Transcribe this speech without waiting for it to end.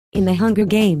In the Hunger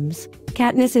Games,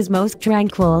 Katniss is most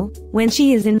tranquil when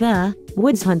she is in the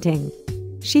woods hunting.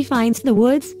 She finds the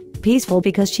woods peaceful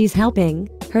because she's helping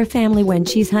her family when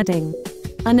she's hunting.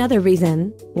 Another reason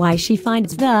why she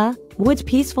finds the woods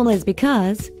peaceful is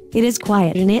because it is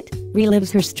quiet and it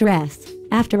relieves her stress.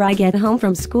 After I get home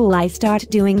from school, I start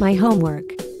doing my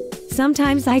homework.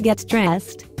 Sometimes I get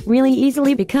stressed really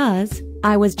easily because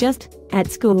I was just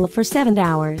at school for 7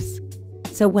 hours.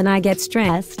 So when I get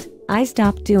stressed, I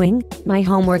stop doing my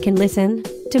homework and listen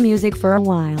to music for a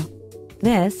while.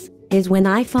 This is when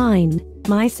I find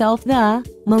myself the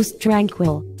most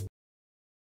tranquil.